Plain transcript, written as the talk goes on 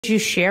you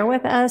share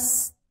with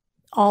us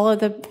all of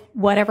the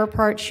whatever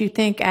parts you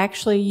think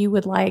actually you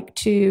would like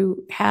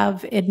to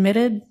have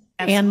admitted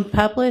and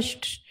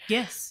published?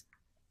 Yes.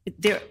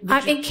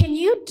 Can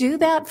you do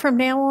that from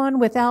now on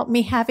without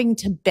me having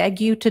to beg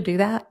you to do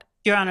that?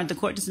 Your Honor, the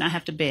court does not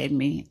have to beg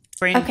me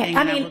for anything.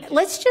 Okay,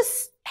 let's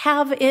just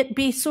have it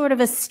be sort of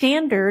a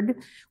standard,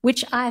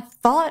 which I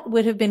thought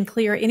would have been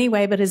clear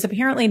anyway, but is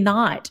apparently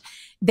not,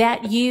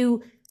 that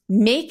you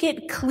make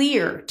it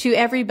clear to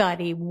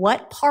everybody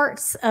what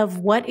parts of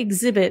what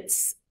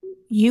exhibits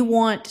you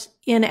want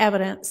in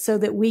evidence so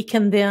that we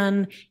can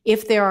then,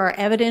 if there are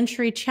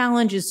evidentiary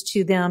challenges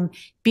to them,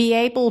 be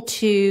able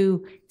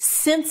to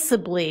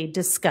sensibly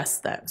discuss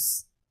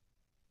those.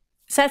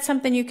 Is that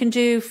something you can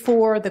do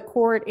for the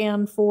court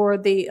and for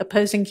the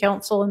opposing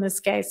counsel in this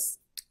case?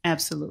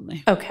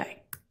 Absolutely.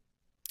 Okay.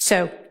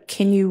 So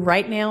can you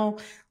right now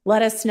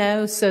let us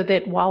know so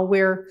that while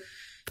we're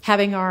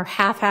having our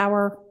half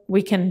hour,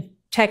 we can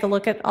take a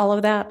look at all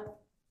of that?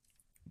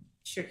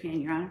 Sure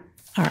can, Your Honor.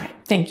 All right.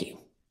 Thank you.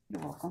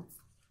 You're welcome.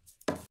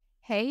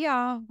 Hey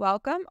y'all,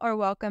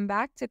 welcome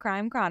back to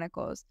Crime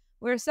Chronicles.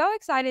 We're so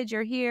excited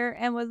you're here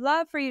and would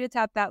love for you to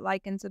tap that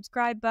like and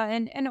subscribe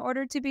button in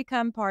order to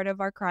become part of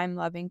our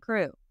crime-loving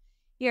crew.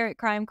 Here at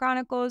Crime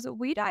Chronicles,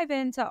 we dive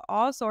into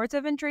all sorts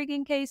of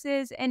intriguing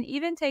cases and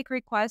even take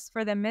requests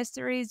for the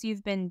mysteries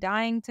you've been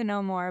dying to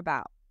know more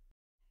about.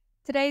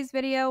 Today's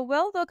video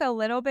will look a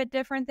little bit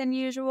different than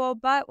usual,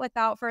 but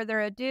without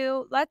further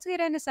ado, let's get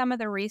into some of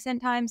the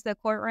recent times the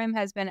courtroom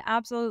has been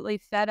absolutely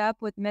fed up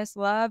with Miss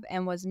Love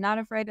and was not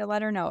afraid to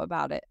let her know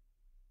about it.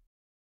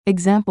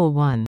 Example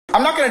 1.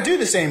 I'm not going to do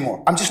this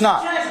anymore. I'm just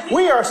not.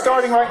 We are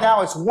starting right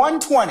now. It's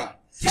 1:20.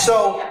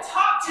 So we have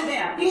talked to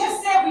them. We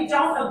have said we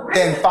don't agree.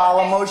 Then file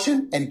a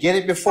motion and get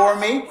it before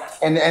me,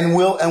 and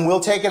we'll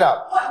take it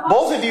up.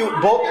 Both of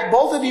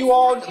you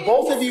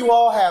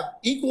all have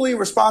equally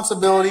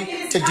responsibility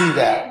to do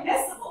that.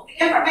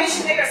 The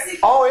information they are seeking.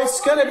 Oh, it's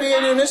going to be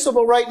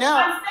inadmissible right now.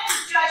 I'm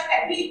saying, Judge,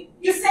 that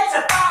you said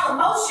to file a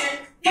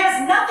motion.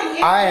 There's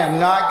nothing. I'm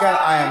not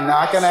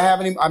going to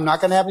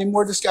have any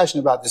more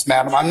discussion about this,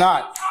 madam. I'm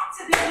not. Talked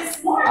to them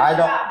this morning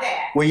about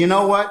that. Well, you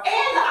know what? And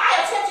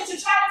I attempted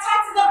to try to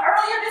talk to them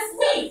earlier this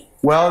week.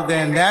 Well,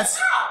 then that's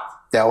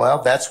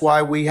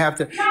why we have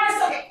to. So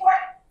the court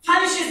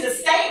punishes the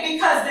state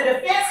because the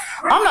defense.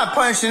 I'm not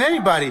punishing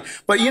anybody,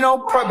 but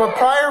but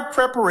prior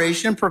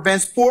preparation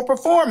prevents poor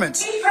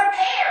performance. Be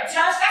prepared, Judge.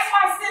 That's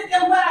why I sent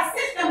them what I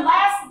sent them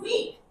last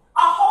week.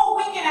 A whole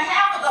week and a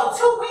half ago,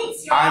 2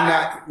 weeks, Your Honor.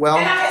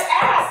 And I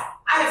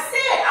have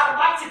said I would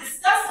like to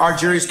discuss. Our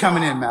jury's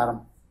coming in,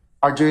 madam.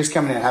 Our jury's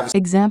coming in.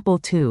 Example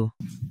 2.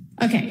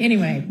 Okay.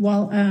 Anyway,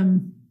 well,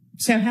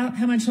 so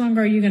how much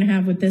longer are you going to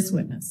have with this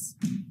witness?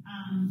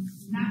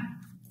 Not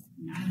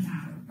an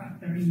hour,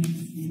 about 30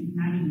 minutes,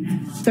 not even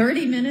that long.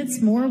 30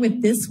 minutes more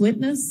with this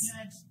witness?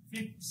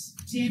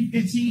 10,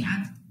 15.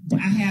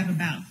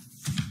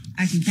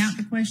 I can count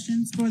the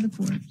questions for the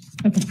court.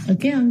 Okay.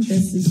 Again,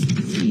 this is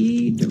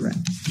redirect.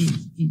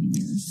 It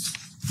is.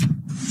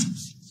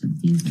 So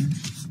these are.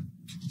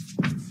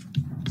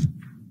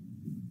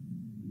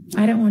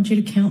 I don't want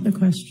you to count the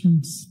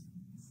questions.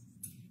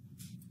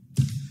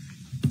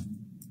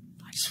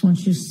 I just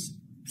want you to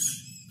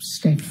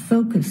stay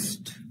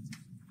focused.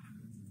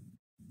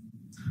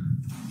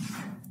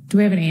 Do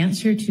we have an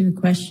answer to the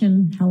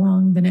question how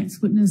long the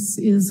next witness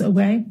is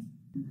away?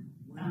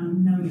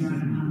 No, Your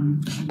Honor.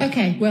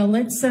 Okay, well,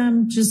 let's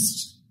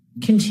just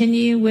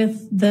continue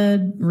with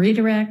the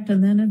redirect,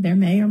 and then there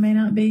may or may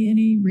not be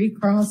any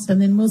recross,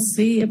 and then we'll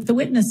see if the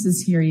witness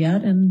is here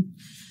yet, and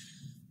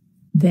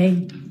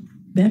they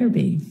better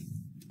be.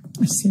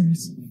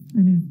 Seriously,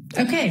 I know.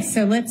 Okay,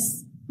 so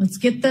let's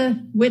get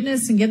the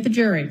witness and get the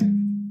jury.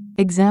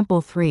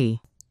 Example 3.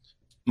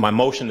 My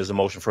motion is a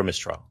motion for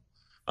mistrial,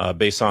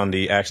 based on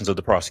the actions of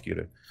the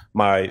prosecutor.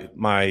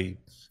 My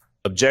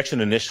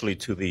objection initially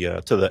to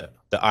the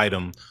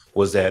item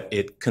was that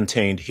it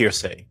contained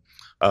hearsay.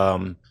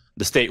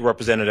 The state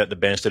represented at the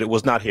bench that it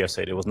was not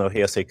hearsay. There was no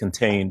hearsay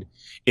contained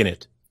in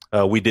it.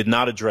 We did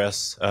not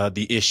address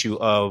the issue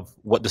of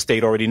what the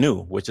state already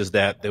knew, which is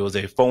that there was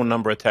a phone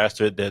number attached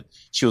to it that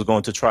she was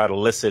going to try to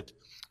elicit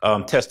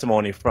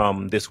testimony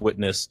from this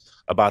witness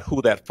about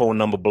who that phone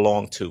number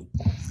belonged to.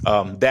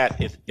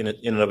 That in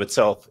and of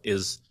itself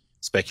is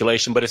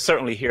speculation, but it's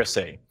certainly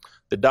hearsay.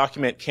 The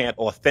document can't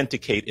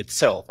authenticate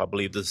itself. I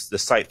believe the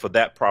site for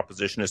that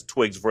proposition is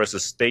Twiggs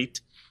versus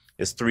State.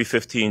 It's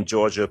 315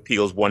 Georgia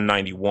Appeals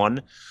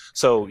 191.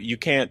 So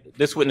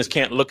this witness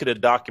can't look at a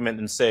document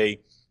and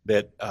say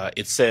that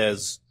it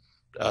says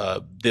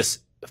this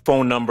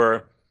phone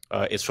number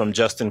is from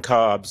Justin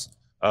Cobb's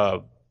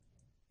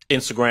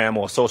Instagram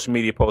or social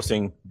media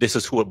posting, this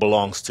is who it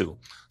belongs to.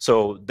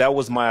 So that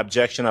was my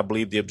objection. I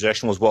believe the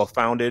objection was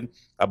well-founded.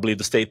 I believe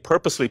the state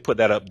purposely put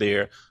that up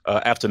there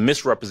after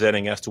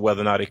misrepresenting as to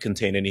whether or not it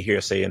contained any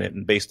hearsay in it.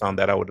 And based on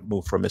that, I would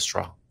move for a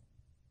mistrial.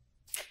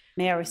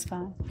 May I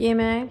respond? You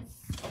may.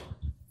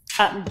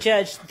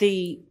 Judge,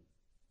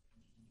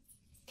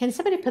 Can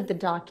somebody put the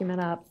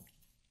document up?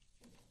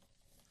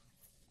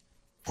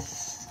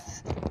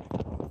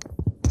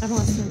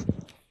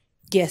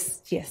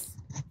 Yes, yes.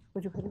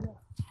 Would you put it up?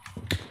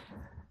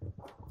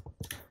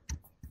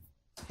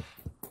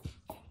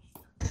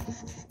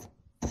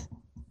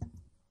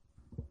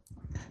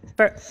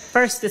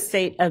 First, the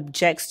state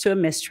objects to a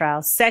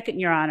mistrial. Second,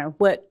 Your Honor,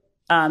 what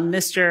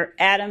Mr.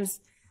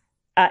 Adams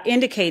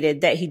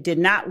indicated that he did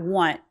not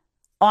want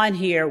on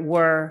here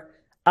were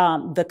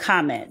the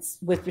comments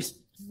with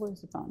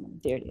where's the phone number?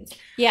 There it is.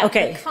 Yeah.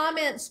 Okay. The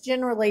comments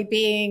generally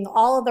being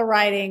all of the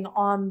writing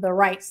on the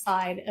right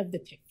side of the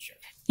picture.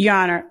 Your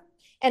Honor.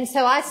 And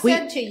so I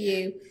said to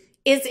you,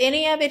 is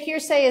any of it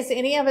hearsay? Is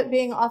any of it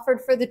being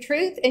offered for the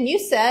truth? And you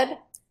said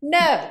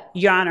no.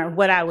 Your Honor,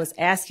 what I was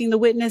asking the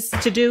witness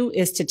to do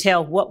is to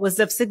tell what was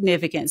of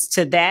significance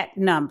to that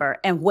number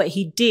and what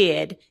he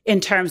did in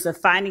terms of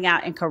finding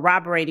out and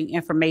corroborating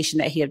information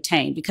that he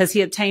obtained, because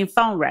he obtained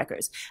phone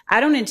records.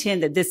 I don't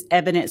intend that this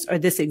evidence or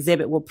this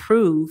exhibit will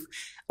prove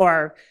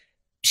or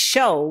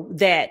show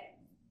that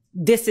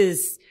this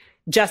is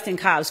Justin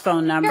Cobb's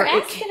phone number.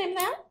 You're asking him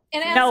that?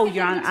 And asking No, him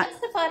Your Honor. to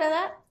testify to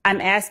that? I'm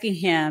asking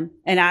him,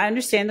 and I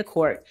understand the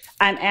court,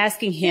 I'm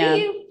asking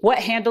him what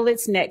handle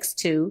it's next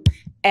to,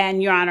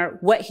 and Your Honor,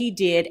 what he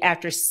did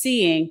after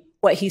seeing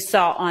what he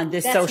saw on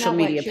this social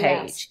media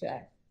page.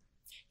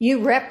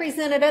 You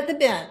represented at the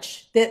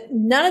bench that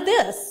none of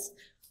this,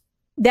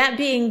 that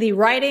being the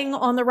writing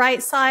on the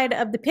right side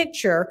of the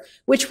picture,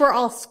 which we're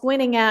all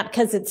squinting at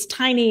because it's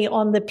tiny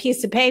on the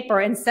piece of paper.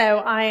 And so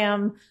I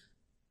am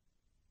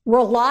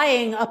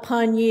relying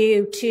upon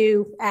you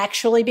to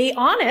actually be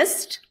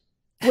honest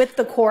with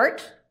the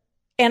court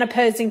and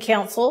opposing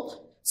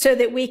counsel so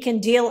that we can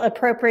deal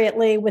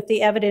appropriately with the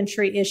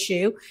evidentiary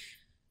issue.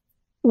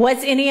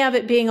 Was any of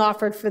it being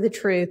offered for the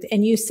truth?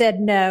 And you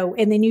said no.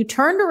 And then you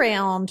turned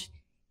around,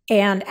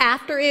 and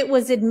after it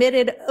was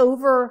admitted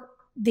over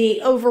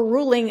the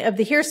overruling of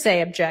the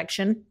hearsay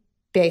objection,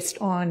 based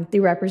on the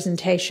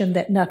representation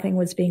that nothing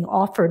was being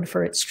offered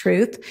for its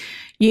truth,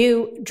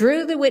 you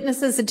drew the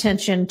witness's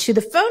attention to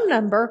the phone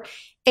number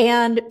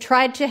and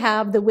tried to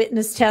have the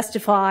witness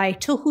testify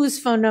to whose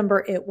phone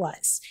number it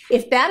was.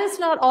 If that is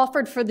not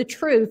offered for the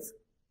truth,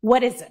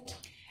 what is it?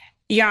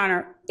 Your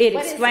Honor, it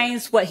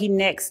explains what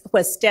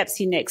steps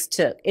he next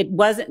took. It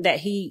wasn't that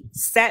he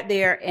sat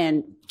there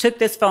and took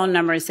this phone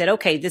number and said,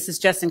 okay, this is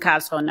Justin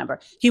Cobb's phone number.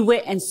 He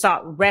went and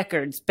sought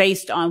records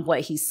based on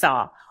what he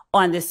saw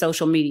on this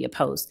social media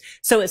post.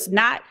 So it's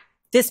not,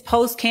 this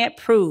post can't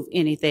prove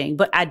anything,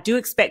 but I do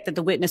expect that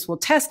the witness will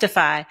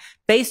testify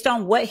based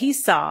on what he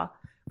saw,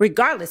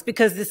 regardless,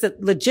 because it's a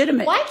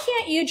legitimate. Why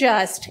can't you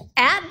just,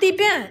 at the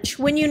bench,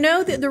 when you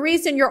know that the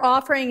reason you're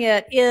offering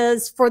it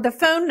is for the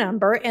phone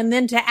number, and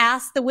then to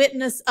ask the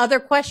witness other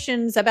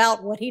questions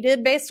about what he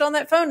did based on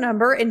that phone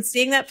number and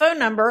seeing that phone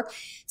number,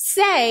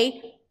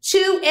 say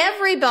to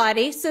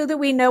everybody so that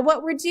we know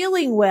what we're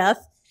dealing with,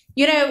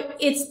 you know,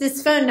 it's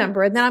this phone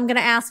number, and then I'm going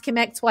to ask him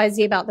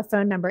XYZ about the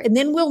phone number, and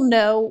then we'll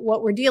know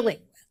what we're dealing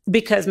with.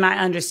 Because my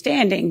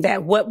understanding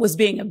that what was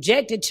being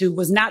objected to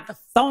was not the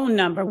phone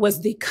number,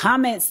 was the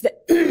comments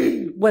that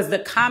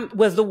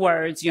was the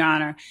words, Your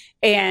Honor.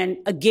 And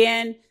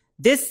again,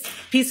 this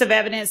piece of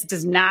evidence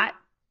does not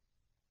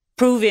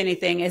prove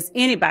anything, as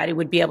anybody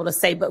would be able to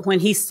say. But when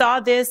he saw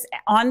this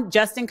on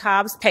Justin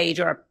Cobb's page,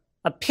 or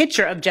a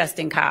picture of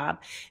Justin Cobb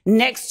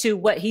next to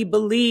what he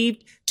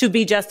believed to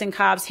be Justin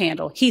Cobb's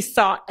handle, he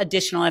sought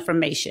additional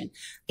information.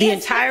 The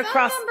entire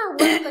cross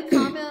number one of the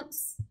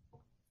comments.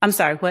 I'm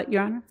sorry, what,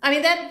 Your Honor? I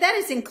mean, that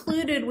is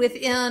included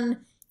within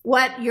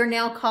what you're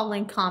now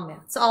calling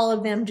comments, all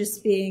of them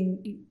just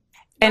being.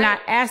 And I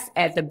asked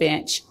at the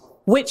bench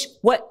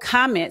what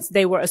comments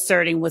they were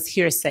asserting was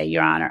hearsay,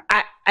 Your Honor.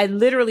 I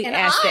literally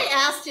asked that.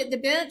 I asked at the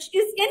bench,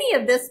 is any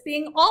of this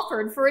being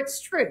offered for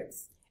its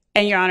truth?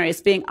 And Your Honor,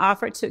 it's being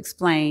offered to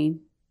explain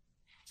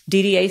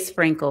DDA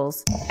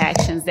Sprinkle's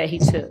actions that he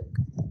took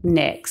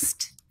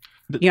next.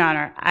 Your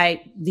Honor,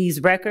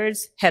 these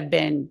records have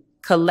been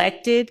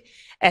collected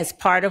as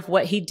part of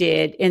what he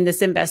did in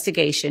this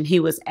investigation. He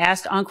was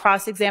asked on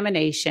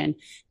cross-examination,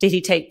 did he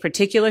take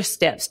particular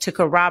steps to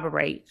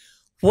corroborate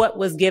what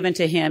was given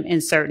to him in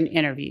certain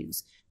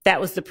interviews?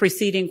 That was the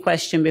preceding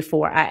question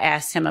before I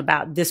asked him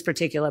about this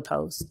particular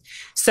post.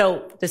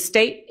 So the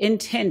state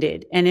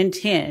intended and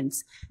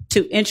intends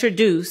to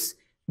introduce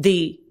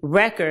the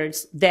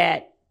records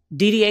that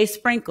DDA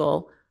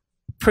Sprinkle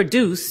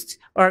produced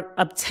or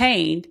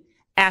obtained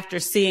after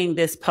seeing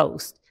this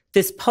post.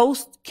 This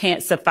post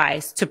can't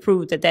suffice to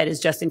prove that that is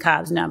Justin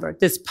Cobb's number.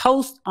 This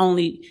post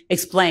only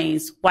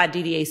explains why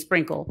DDA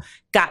Sprinkle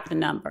got the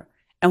number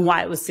and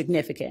why it was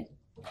significant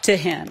to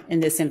him in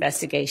this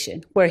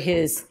investigation, where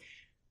his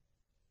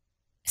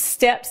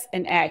steps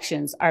and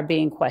actions are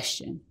being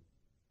questioned.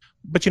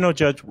 But you know,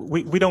 Judge,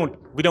 we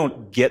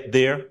don't get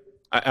there.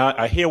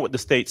 I hear what the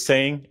state's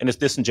saying, and it's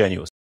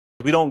disingenuous.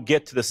 We don't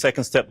get to the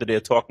second step that they're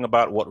talking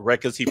about, what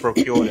records he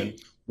procured and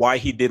why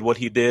he did what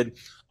he did,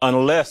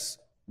 unless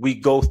we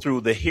go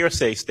through the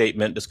hearsay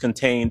statement that's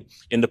contained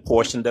in the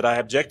portion that I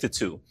objected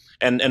to.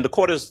 And the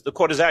court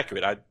is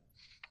accurate.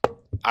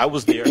 I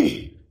was there.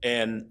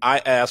 And I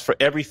asked for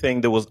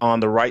everything that was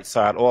on the right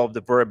side, all of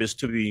the verbiage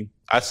to be,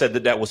 I said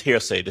that that was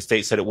hearsay. The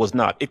state said it was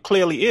not. It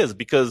clearly is,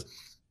 because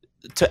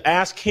to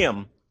ask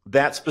him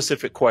that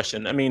specific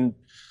question, I mean,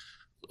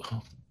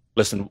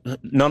 listen,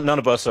 none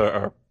of us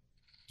are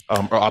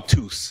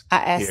obtuse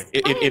here.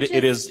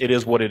 It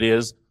is what it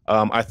is.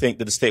 I think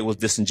that the state was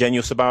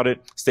disingenuous about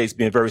it. The state's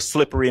being very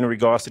slippery in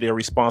regards to their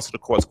response to the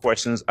court's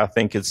questions. I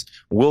think it's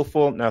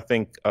willful, and I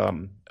think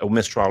a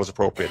mistrial is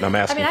appropriate. And I'm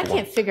asking. I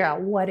can't figure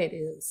out what it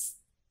is.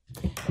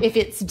 If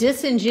it's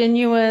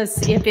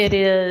disingenuous, if it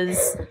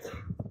is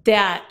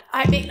that,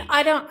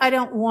 I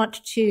don't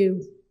want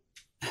to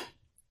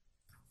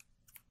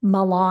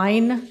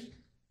malign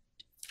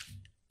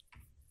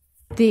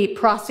the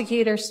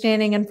prosecutor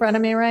standing in front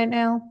of me right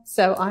now,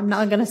 so I'm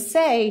not going to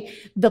say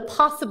the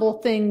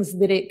possible things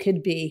that it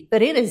could be,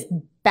 but it is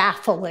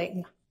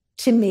baffling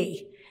to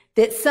me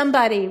that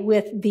somebody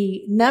with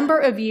the number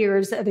of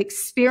years of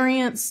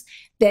experience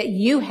that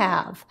you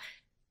have,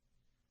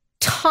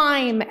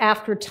 time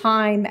after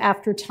time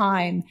after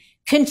time,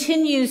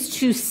 continues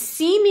to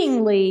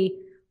seemingly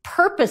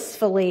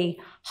purposefully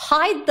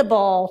hide the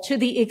ball to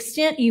the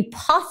extent you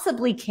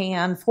possibly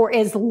can for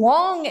as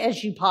long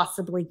as you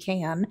possibly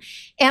can.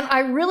 And I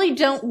really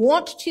don't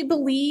want to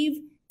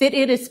believe that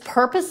it is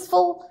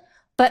purposeful.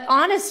 But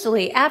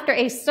honestly, after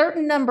a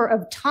certain number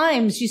of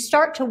times, you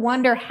start to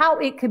wonder how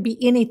it could be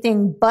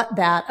anything but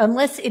that,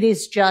 unless it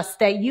is just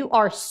that you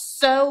are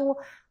so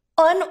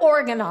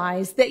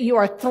unorganized that you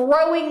are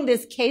throwing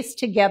this case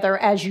together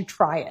as you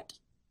try it.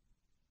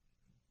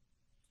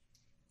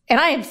 And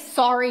I am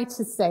sorry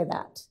to say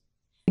that.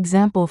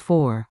 Example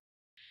 4.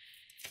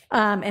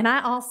 And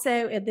I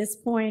also, at this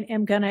point,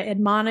 am going to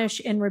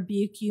admonish and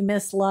rebuke you,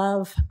 Miss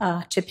Love,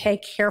 to pay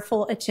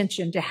careful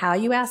attention to how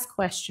you ask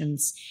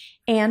questions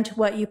and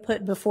what you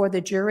put before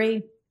the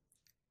jury.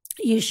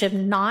 You should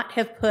not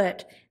have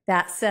put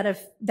that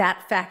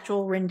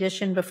factual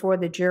rendition before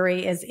the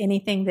jury as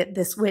anything that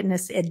this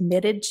witness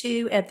admitted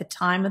to at the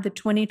time of the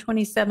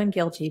 2027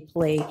 guilty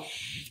plea.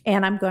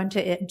 And I'm going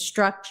to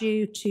instruct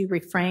you to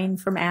refrain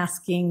from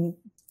asking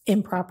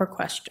improper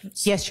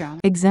questions. Yes, Your Honor.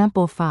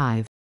 Example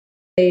 5.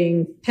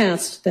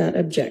 Past that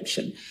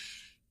objection.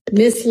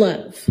 Miss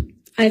Love,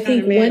 I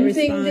think one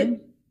thing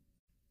that,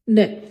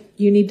 no,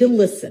 you need to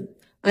listen.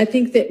 I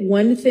think that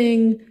one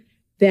thing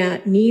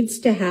that needs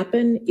to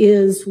happen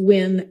is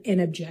when an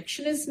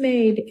objection is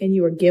made and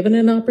you are given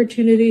an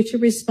opportunity to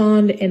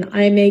respond and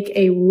I make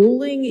a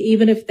ruling,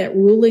 even if that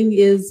ruling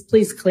is,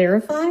 please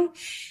clarify,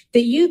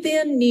 that you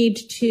then need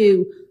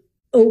to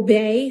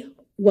obey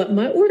what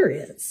my order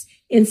is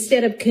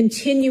instead of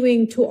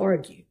continuing to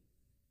argue.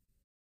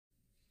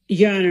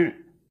 Your Honor,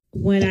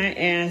 when I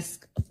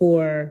ask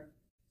for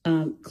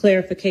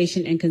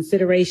clarification and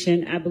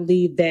consideration, I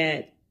believe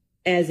that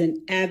as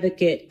an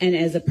advocate and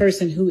as a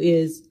person who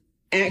is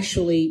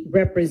actually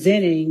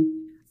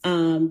representing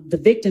the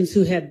victims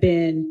who have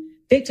been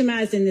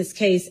victimized in this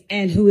case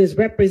and who is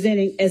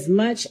representing as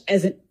much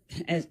as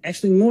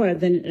actually more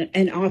than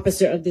an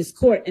officer of this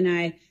court, and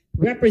I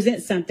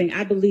represent something,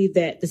 I believe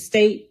that the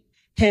state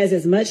has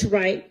as much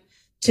right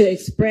to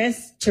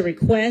express, to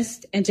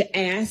request, and to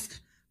ask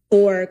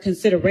for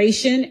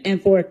consideration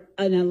and for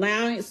an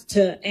allowance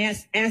to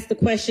ask the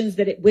questions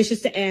that it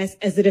wishes to ask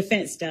as the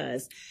defense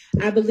does.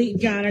 I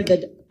believe, Your Honor,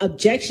 the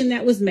objection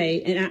that was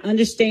made, and I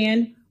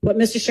understand what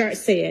Mr. Shart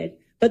said,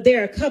 but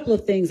there are a couple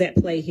of things at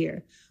play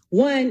here.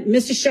 One,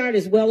 Mr. Shart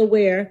is well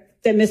aware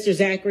that Mr.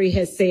 Zachary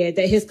has said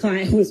that his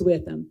client was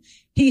with him.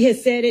 He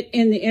has said it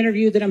in the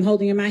interview that I'm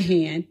holding in my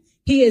hand.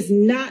 He is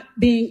not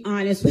being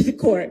honest with the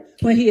court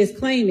when he is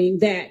claiming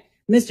that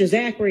Mr.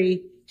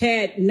 Zachary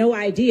had no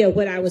idea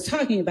what I was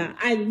talking about.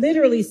 I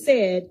literally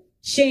said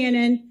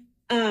Shannon,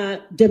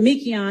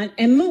 Demikion,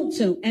 and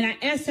Muktum, and I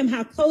asked him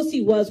how close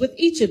he was with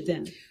each of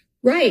them.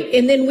 Right.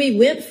 And then we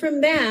went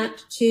from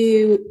that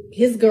to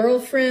his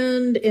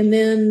girlfriend, and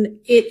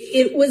then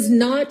it was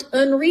not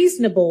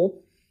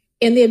unreasonable.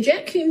 And the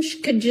objection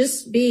could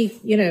just be,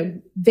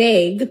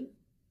 vague,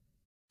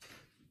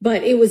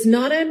 but it was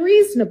not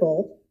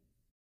unreasonable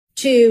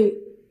to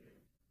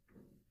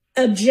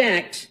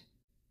object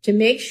to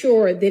make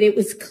sure that it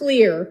was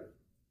clear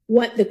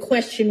what the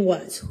question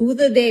was, who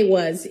the they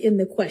was in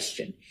the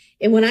question.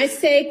 And when I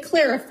say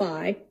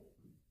clarify,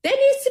 that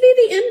needs to be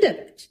the end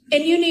of it.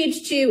 And you need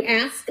to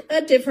ask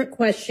a different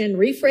question,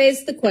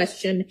 rephrase the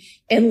question,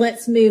 and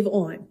let's move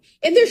on.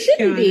 And there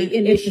shouldn't be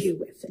an issue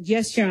with it.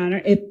 Yes, Your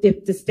Honor.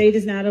 If the state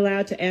is not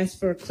allowed to ask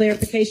for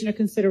clarification or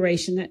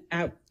consideration, that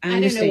I understand. I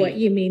don't know what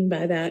you mean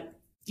by that.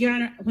 Your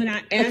Honor, when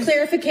I ask... A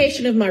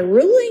clarification of my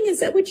ruling? Is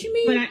that what you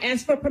mean? When I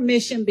ask for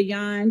permission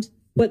beyond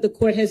what the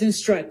court has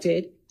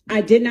instructed,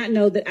 I did not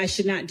know that I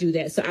should not do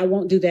that, so I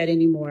won't do that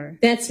anymore.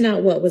 That's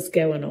not what was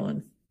going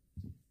on.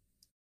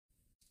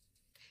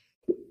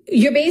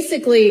 You're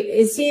basically,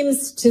 it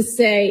seems to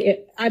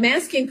say, I'm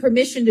asking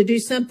permission to do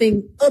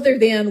something other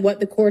than what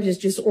the court has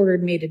just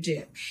ordered me to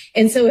do.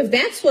 And so if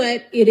that's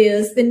what it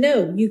is, then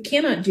no, you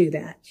cannot do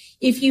that.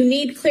 If you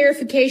need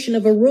clarification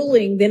of a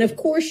ruling, then of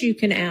course you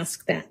can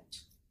ask that.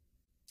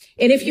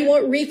 And if you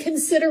want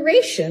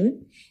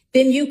reconsideration,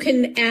 then you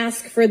can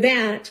ask for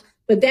that.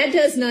 But that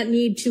does not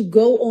need to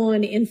go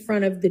on in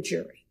front of the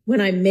jury. When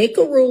I make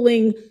a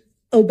ruling,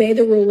 obey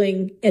the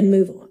ruling and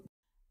move on.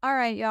 All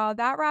right, y'all,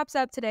 that wraps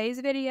up today's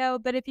video.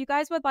 But if you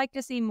guys would like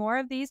to see more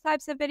of these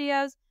types of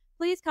videos,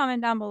 please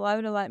comment down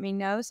below to let me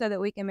know so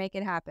that we can make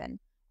it happen.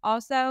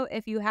 Also,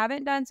 if you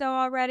haven't done so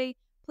already,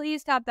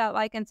 please tap that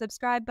like and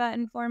subscribe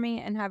button for me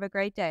and have a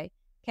great day.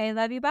 Okay,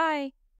 love you, bye.